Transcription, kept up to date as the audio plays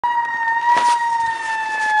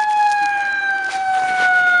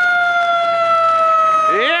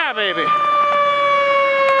baby.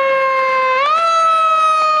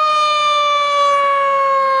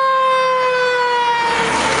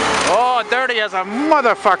 Oh, dirty as a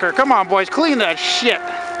motherfucker. Come on, boys, clean that shit.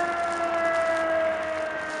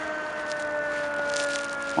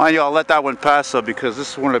 Mind you, I'll let that one pass though, because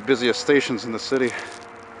this is one of the busiest stations in the city.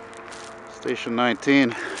 Station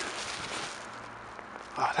 19.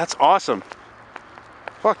 Oh, that's awesome.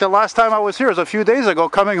 Fuck, the last time I was here was a few days ago,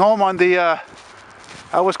 coming home on the,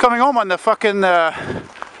 I was coming home on the fucking, man,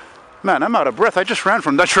 I'm out of breath. I just ran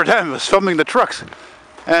from Notre Dame. I was filming the trucks.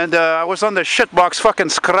 And I was on the shitbox fucking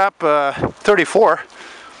scrap 34.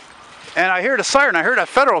 And I heard a siren. I heard a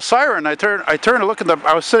federal siren. I turned to look at the,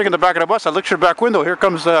 I was sitting in the back of the bus. I looked through the back window. Here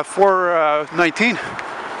comes 419.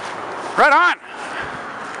 Right on.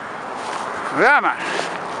 Yeah, man.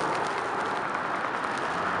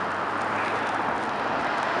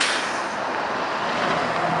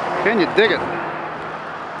 Can you dig it?